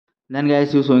Then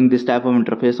guys, you showing this type of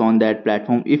interface on that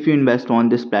platform. If you invest on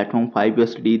this platform 5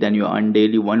 USD, then you earn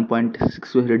daily 1.6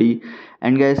 USD.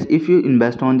 And guys, if you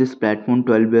invest on this platform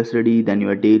 12 USD, then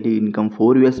your daily income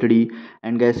 4 USD.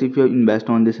 And guys, if you invest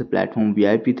on this platform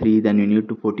VIP 3, then you need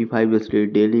to 45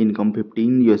 USD, daily income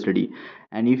 15 USD.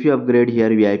 And if you upgrade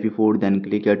here VIP 4, then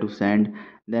click here to send,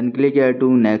 then click here to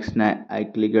next. I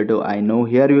click here to I know.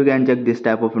 Here you can check this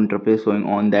type of interface showing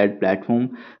on that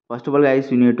platform. First of all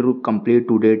guys, you need to complete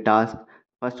today task.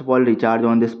 First of all, recharge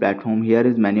on this platform. Here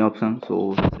is many options,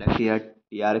 so select here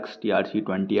TRX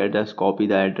TRC20 address, copy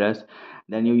the address,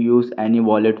 then you use any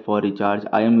wallet for recharge.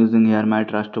 I am using here my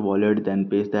trust wallet, then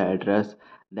paste the address,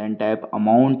 then type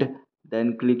amount,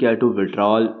 then click here to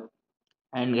withdrawal.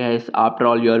 And guys, after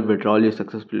all your withdrawal is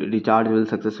successfully, recharge will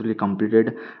successfully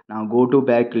completed. Now go to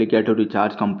back, click here to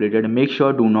recharge completed. Make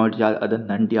sure do not charge other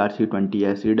than TRC20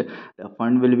 acid. The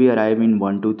fund will be arrive in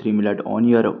 1 to 3 minutes on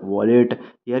your wallet.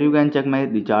 Here you can check my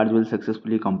recharge will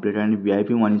successfully completed and VIP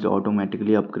one is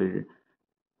automatically upgraded.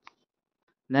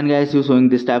 Then guys, you showing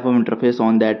this type of interface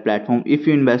on that platform. If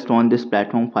you invest on this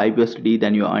platform 5 USD,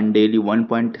 then you earn daily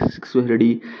 1.6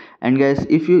 USD. And guys,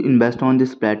 if you invest on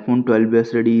this platform 12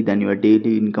 USD, then your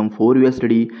daily income 4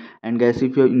 USD. And guys,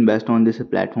 if you invest on this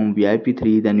platform VIP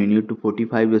 3, then you need to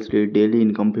 45 USD, daily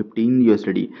income 15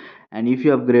 USD. And if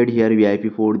you upgrade here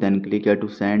VIP 4, then click here to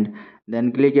send,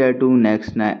 then click here to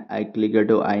next. I click here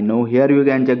to I know. Here you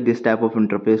can check this type of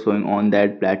interface showing on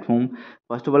that platform.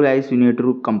 First of all guys, you need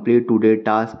to complete today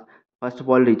task. First of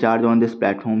all, recharge on this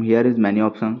platform. Here is many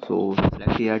options, so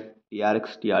select here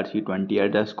TRX TRC20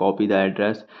 address, copy the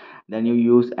address, then you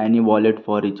use any wallet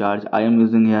for recharge. I am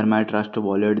using here my trust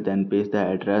wallet, then paste the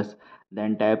address,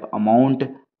 then type amount,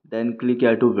 then click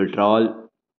here to withdrawal.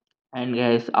 And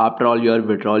guys, after all your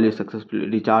withdrawal is successfully,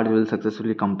 recharge will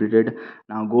successfully completed.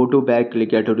 Now go to back,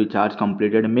 click here to recharge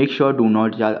completed. Make sure do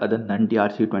not charge other than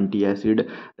TRC20 acid.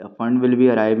 The fund will be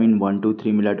arrive in 1 to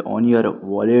 3 minutes on your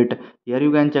wallet. Here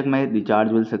you can check my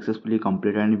recharge will successfully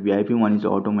completed and VIP one is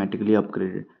automatically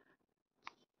upgraded.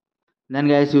 Then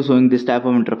guys, you showing this type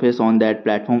of interface on that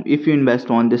platform. If you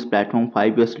invest on this platform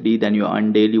 5 USD, then you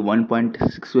earn daily 1.6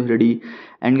 USD.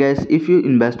 And guys, if you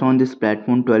invest on this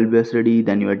platform 12 USD,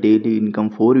 then your daily income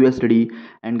 4 USD.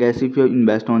 And guys, if you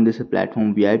invest on this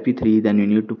platform VIP 3, then you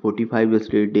need to 45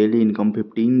 USD, daily income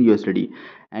 15 USD.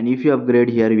 And if you upgrade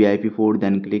here VIP 4,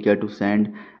 then click here to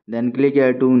send, then click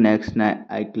here to next.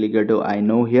 I click here to I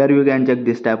know. Here you can check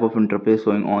this type of interface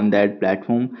showing on that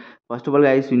platform. First of all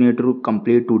guys, you need to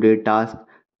complete today task.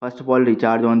 First of all,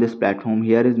 recharge on this platform.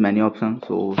 Here is many options,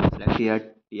 so select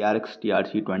here TRX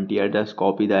TRC20 address,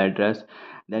 copy the address,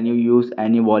 then you use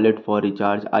any wallet for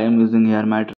recharge. I am using here my